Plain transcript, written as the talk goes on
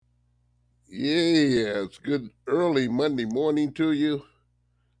Yeah, it's good early Monday morning to you.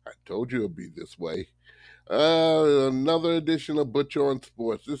 I told you it'd be this way. Another edition of Butch on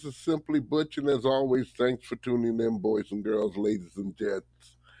Sports. This is simply Butch, and as always, thanks for tuning in, boys and girls, ladies and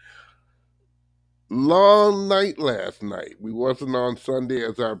gents. Long night last night. We wasn't on Sunday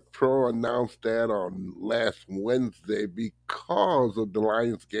as our pro announced that on last Wednesday because of the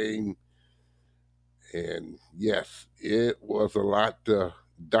Lions game. And yes, it was a lot to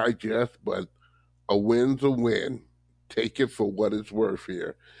digest, but a win's a win. Take it for what it's worth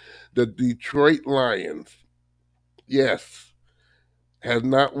here. The Detroit Lions, yes, have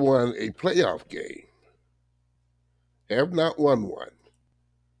not won a playoff game. Have not won one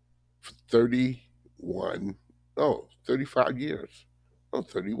for 31, oh, 35 years. Oh,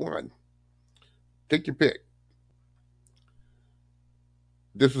 31. Take your pick.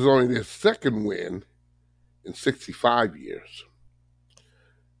 This is only their second win in 65 years.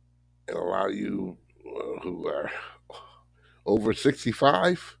 And a lot of you who are over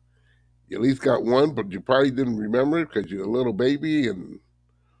 65, you at least got one, but you probably didn't remember it because you're a little baby and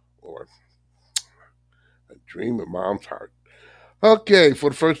or a dream in mom's heart. Okay,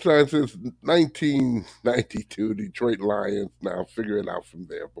 for the first time since 1992, Detroit Lions, now figure it out from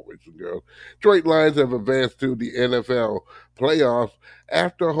there, boys and girls. Detroit Lions have advanced to the NFL playoffs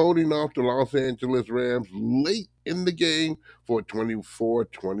after holding off the Los Angeles Rams late in the game for a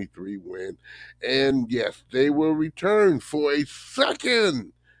 24-23 win. And yes, they will return for a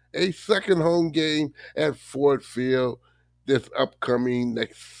second home game at Ford Field this upcoming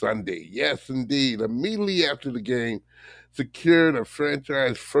next Sunday. Yes, indeed. Immediately after the game, secured a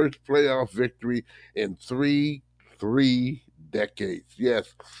franchise first playoff victory in three decades.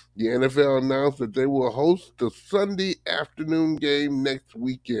 Yes, the NFL announced that they will host the Sunday afternoon game next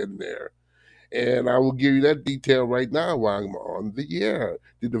weekend there. And I will give you that detail right now while I'm on the air.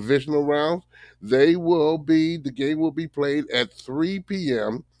 The divisional rounds, the game will be played at 3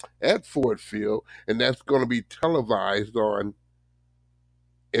 p.m. at Ford Field, and that's going to be televised on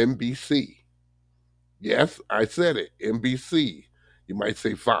NBC. Yes, I said it. NBC. You might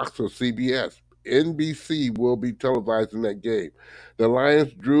say Fox or CBS. NBC will be televising that game. The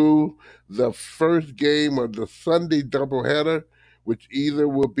Lions drew the first game of the Sunday doubleheader, which either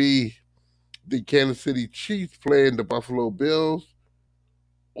will be the Kansas City Chiefs playing the Buffalo Bills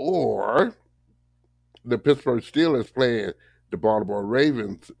or the Pittsburgh Steelers playing the Baltimore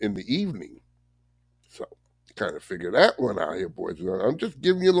Ravens in the evening. So, kind of figure that one out here, boys. I'm just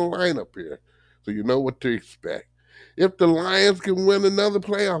giving you the lineup here so you know what to expect. If the Lions can win another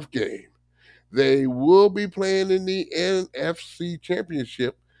playoff game, they will be playing in the NFC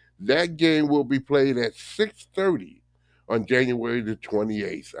Championship. That game will be played at 6:30 on January the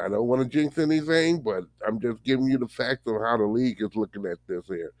 28th. I don't want to jinx anything, but I'm just giving you the facts of how the league is looking at this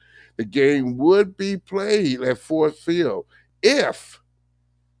here. The game would be played at Ford Field if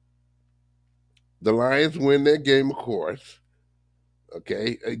the Lions win their game, of course,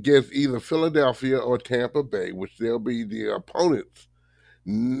 okay, against either Philadelphia or Tampa Bay, which they'll be the opponents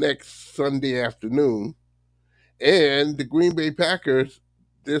next Sunday afternoon, and the Green Bay Packers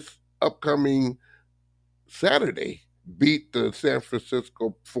this upcoming Saturday beat the San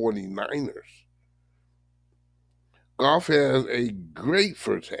Francisco 49ers. Goff has a great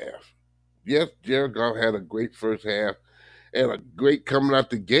first half. Yes, Jared Goff had a great first half and a great coming out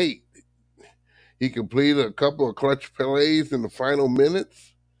the gate. He completed a couple of clutch plays in the final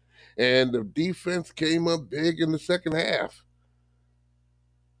minutes, and the defense came up big in the second half.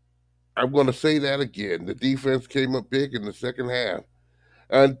 I'm going to say that again. The defense came up big in the second half.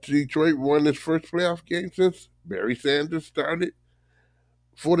 And Detroit won its first playoff game since Barry Sanders started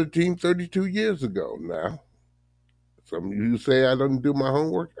for the team 32 years ago now. Some of you say I didn't do my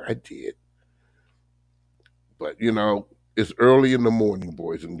homework. I did. But, it's early in the morning,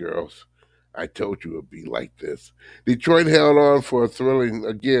 boys and girls. I told you it'd be like this. Detroit held on for a thrilling,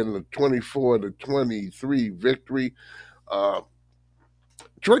 again, a 24-23 victory. Uh,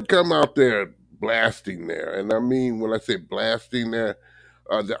 Detroit come out there blasting there. And I mean, when I say blasting there,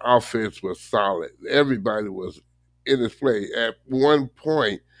 the offense was solid. Everybody was in his play. At one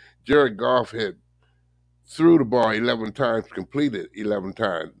point, Jared Goff had threw the ball 11 times, completed 11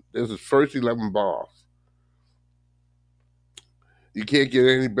 times. This is his first 11 balls. You can't get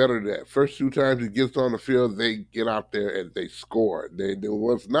any better than that. First two times he gets on the field, they get out there and they score. They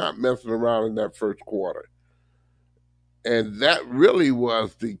was not messing around in that first quarter. And that really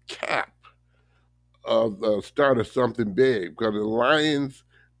was the cap of the start of something big because the Lions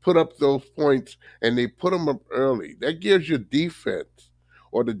put up those points and they put them up early. That gives your defense,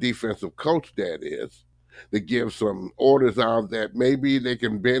 or the defensive coach, that is, to give some orders out that maybe they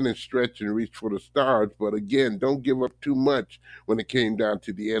can bend and stretch and reach for the stars. But again, don't give up too much when it came down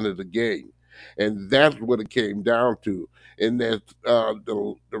to the end of the game. And that's what it came down to. And that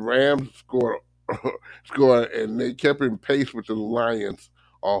the Rams scored, and they kept in pace with the Lions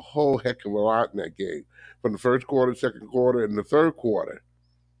a whole heck of a lot in that game. From the first quarter, second quarter, and the third quarter.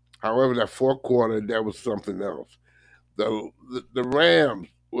 However, that fourth quarter, that was something else. The Rams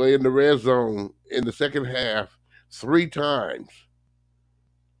were in the red zone in the second half three times.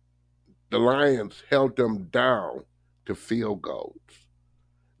 The Lions held them down to field goals.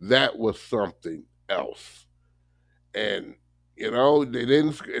 That was something else. And they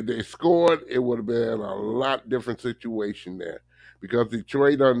didn't. If they scored, it would have been a lot different situation there, because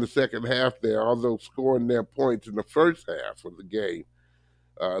Detroit on the second half there, although scoring their points in the first half of the game,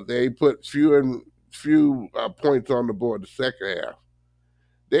 they put few points on the board the second half.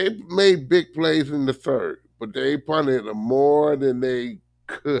 They made big plays in the third, but they punted more than they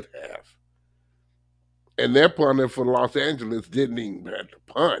could have. And their punter for Los Angeles didn't even have to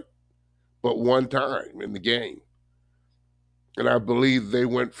punt, but one time in the game. And I believe they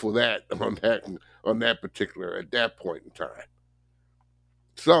went for that on that particular at that point in time.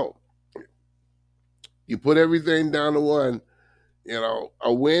 So you put everything down to one.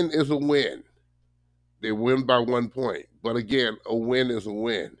 A win is a win. They win by 1 point, but again, a win is a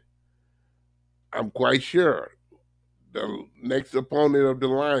win. I'm quite sure the next opponent of the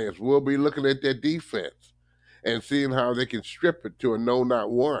Lions will be looking at their defense and seeing how they can strip it to a no, not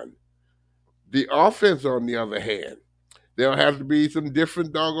one. The offense, on the other hand, there'll have to be some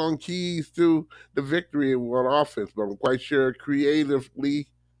different doggone keys to the victory on offense, but I'm quite sure creatively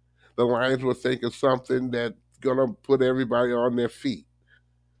the Lions will think of something that's going to put everybody on their feet.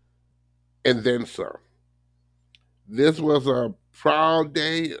 And then some. This was a proud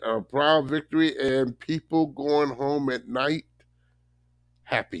day, a proud victory, and people going home at night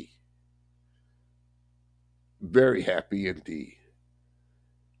happy. Very happy indeed.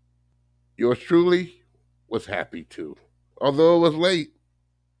 Yours truly was happy too. Although it was late,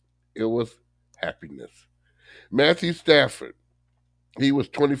 it was happiness. Matthew Stafford, he was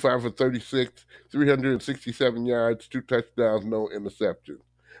 25 for 36, 367 yards, 2 touchdowns, no interceptions.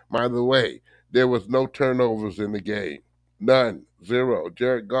 By the way, there was no turnovers in the game. None. Zero.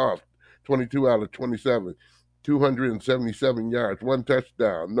 Jared Goff, 22 out of 27, 277 yards, 1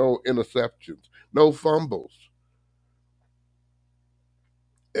 touchdown, no interceptions, no fumbles.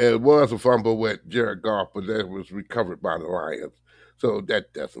 It was a fumble with Jared Goff, but that was recovered by the Lions. So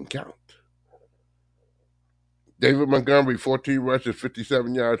that doesn't count. David Montgomery, 14 rushes,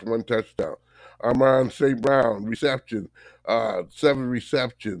 57 yards, 1 touchdown. Amon St. Brown, reception, 7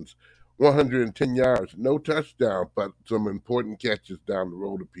 receptions, 110 yards, no touchdown, but some important catches down the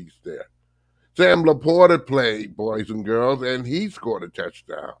road a piece there. Sam Laporta played, boys and girls, and he scored a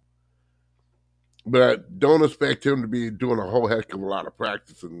touchdown. But don't expect him to be doing a whole heck of a lot of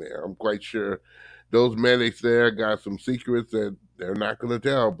practice in there. I'm quite sure those medics there got some secrets that they're not going to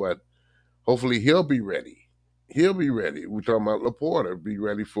tell, but hopefully he'll be ready. He'll be ready. We're talking about Laporta, be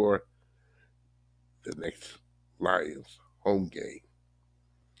ready for the next Lions home game.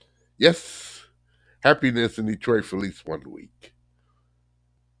 Yes, happiness in Detroit for at least 1 week.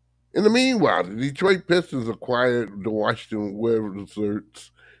 In the meanwhile, the Detroit Pistons acquired the Washington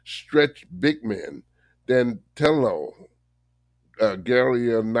Wizards stretch big men, Danilo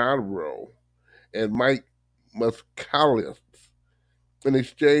Gallinaro, and Mike Muscala in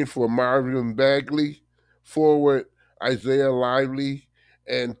exchange for Marvin Bagley, forward Isaiah Lively,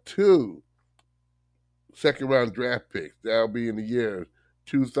 and 2 second-round draft picks. That'll be in the years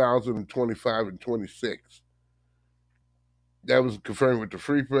 2025 and 26. That was confirmed with the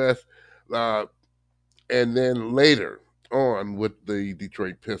Free Press. And then later on with the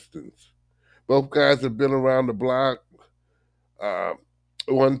Detroit Pistons. Both guys have been around the block.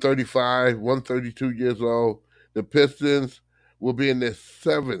 135, 132 years old. The Pistons will be in their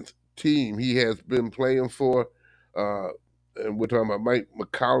seventh team he has been playing for. And we're talking about Mike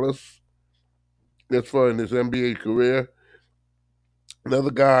McCallus. That's far in his NBA career.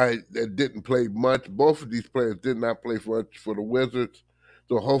 Another guy that didn't play much. Both of these players did not play much for the Wizards.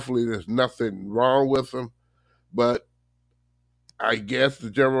 So hopefully there's nothing wrong with them. But I guess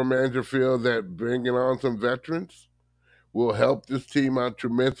the general manager feels that bringing on some veterans will help this team out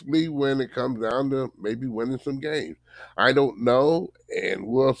tremendously when it comes down to maybe winning some games. I don't know, and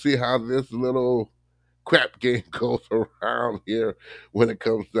we'll see how this little crap game goes around here when it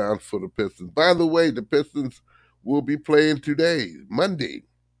comes down for the Pistons. By the way, the Pistons will be playing today, Monday.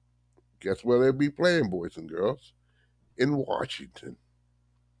 Guess where they'll be playing, boys and girls? In Washington.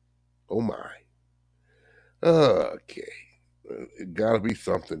 Oh my. Okay. It got to be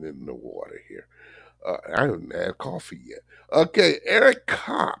something in the water here. I haven't had coffee yet. Okay, Eric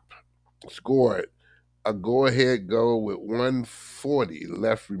Kopp scored a go-ahead goal with 140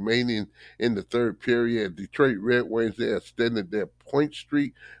 left remaining in the third period. Detroit Red Wings, they extended their point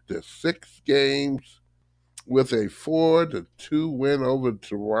streak to 6 games with a 4-2 win over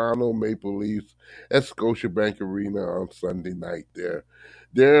Toronto Maple Leafs at Scotiabank Arena on Sunday night there.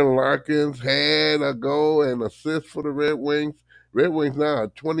 Darren Larkins had a goal and assist for the Red Wings. Red Wings now are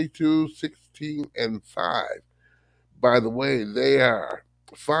 22, 16, and 5. By the way, they are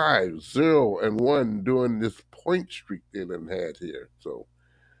 5-0-1 during this point streak they done had here. So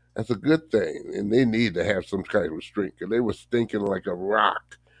that's a good thing. And they need to have some kind of streak because they were stinking like a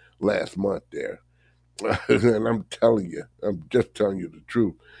rock last month there. And I'm just telling you the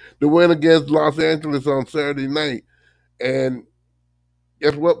truth. The win against Los Angeles on Saturday night. And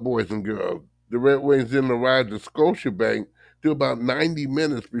guess what, boys and girls? The Red Wings didn't arrive to Scotiabank till about 90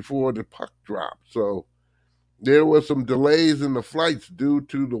 minutes before the puck dropped. So there were some delays in the flights due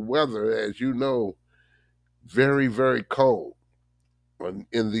to the weather, as you know, very, very cold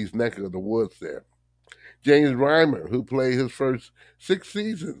in these neck of the woods there. James Reimer, who played his first 6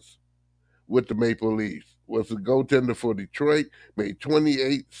 seasons with the Maple Leafs, was the goaltender for Detroit, made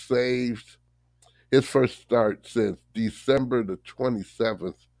 28 saves, his first start since December the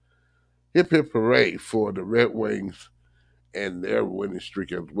 27th. Hip hip hooray for the Red Wings and their winning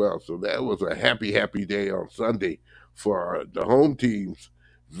streak as well. So that was a happy, happy day on Sunday for the home teams,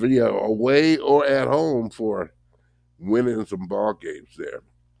 via away or at home, for winning some ball games there.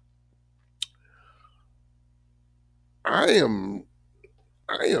 I am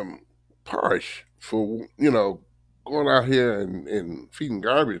I am harsh for going out here and feeding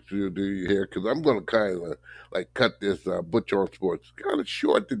garbage to you here because I'm going to kind of like cut this Butch on Sports kind of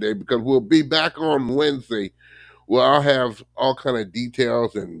short today because we'll be back on Wednesday. Well, I'll have all kind of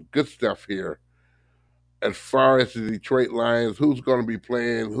details and good stuff here as far as the Detroit Lions, who's going to be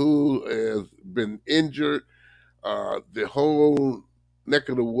playing, who has been injured, the whole neck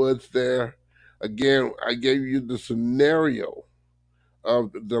of the woods there. Again, I gave you the scenario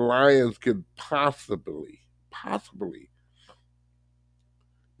of the Lions could possibly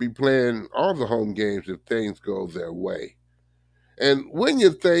be playing all the home games if things go their way. And when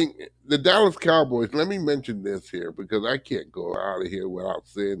you think the Dallas Cowboys, let me mention this here because I can't go out of here without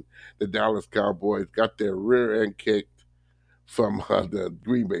saying the Dallas Cowboys got their rear end kicked from the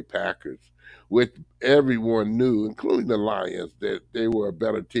Green Bay Packers, which everyone knew, including the Lions, that they were a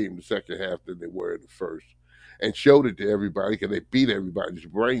better team the second half than they were in the first, and showed it to everybody because they beat everybody's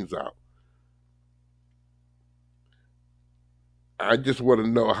brains out. I just want to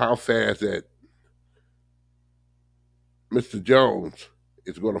know how fast that Mr. Jones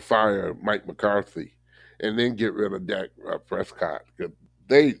is going to fire Mike McCarthy and then get rid of Dak Prescott because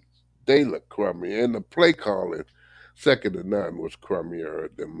they they look crummy, and the play calling, second to none, was crummier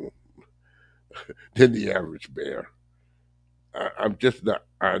than the average bear. I'm just not.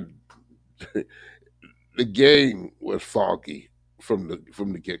 The game was foggy from the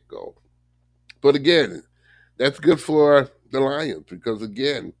get go, but again, that's good for the Lions because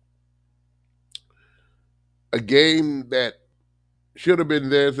again, a game that should have been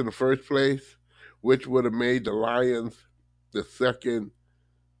theirs in the first place, which would have made the Lions the second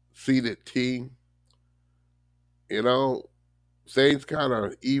seeded team. You know, things kind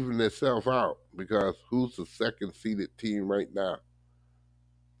of even itself out because who's the second seeded team right now?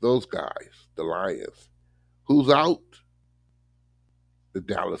 Those guys, the Lions. Who's out? The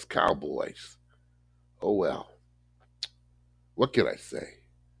Dallas Cowboys. Oh well, what can I say?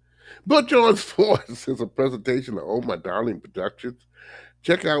 Butch on Sports is a presentation of Oh My Darling Productions.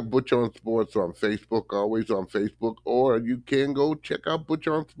 Check out Butch on Sports on Facebook, always on Facebook, or you can go check out Butch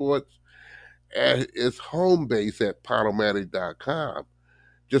on Sports at its home base at Podomatic.com.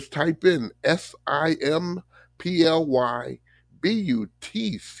 Just type in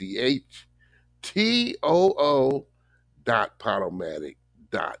SIMPLYBUTCHTOO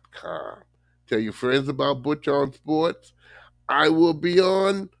Podomatic.com. Tell your friends about Butch on Sports. I will be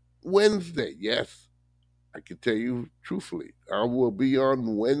on Wednesday. Yes, I can tell you truthfully, I will be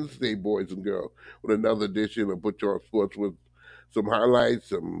on Wednesday, boys and girls, with another edition of Butch on Sports with some highlights,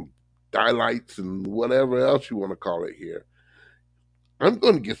 some highlights, and whatever else you want to call it here. I'm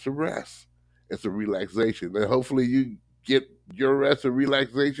going to get some rest and some relaxation. And hopefully you get your rest and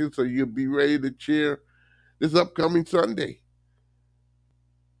relaxation so you'll be ready to cheer this upcoming Sunday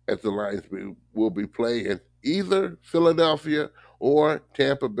as the Lions will be playing either Philadelphia or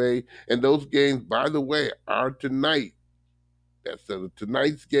Tampa Bay. And those games, by the way, are tonight That's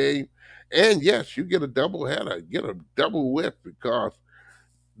tonight's game. And yes, you get a double header, get a double whip because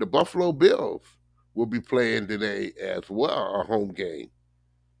the Buffalo Bills will be playing today as well, a home game,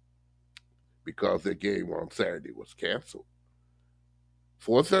 because their game on Saturday was canceled.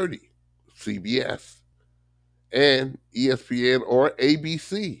 4:30, CBS and ESPN or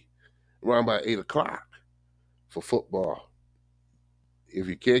ABC around about 8 o'clock for football. If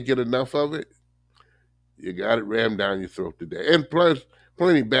you can't get enough of it, you got it rammed down your throat today. And plus,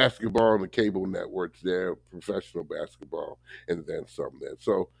 plenty basketball on the cable networks there, professional basketball, and then some there.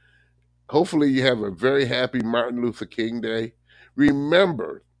 So hopefully you have a very happy Martin Luther King Day.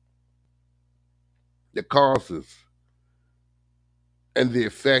 Remember the causes and the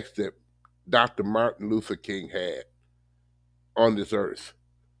effects that Dr. Martin Luther King had on this earth.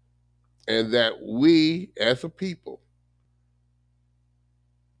 And that we, as a people,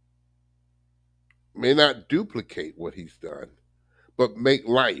 may not duplicate what he's done, but make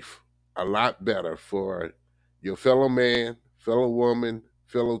life a lot better for your fellow man, fellow woman,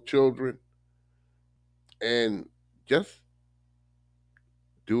 fellow children, and just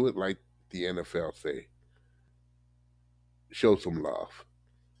do it like the NFL say. Show some love.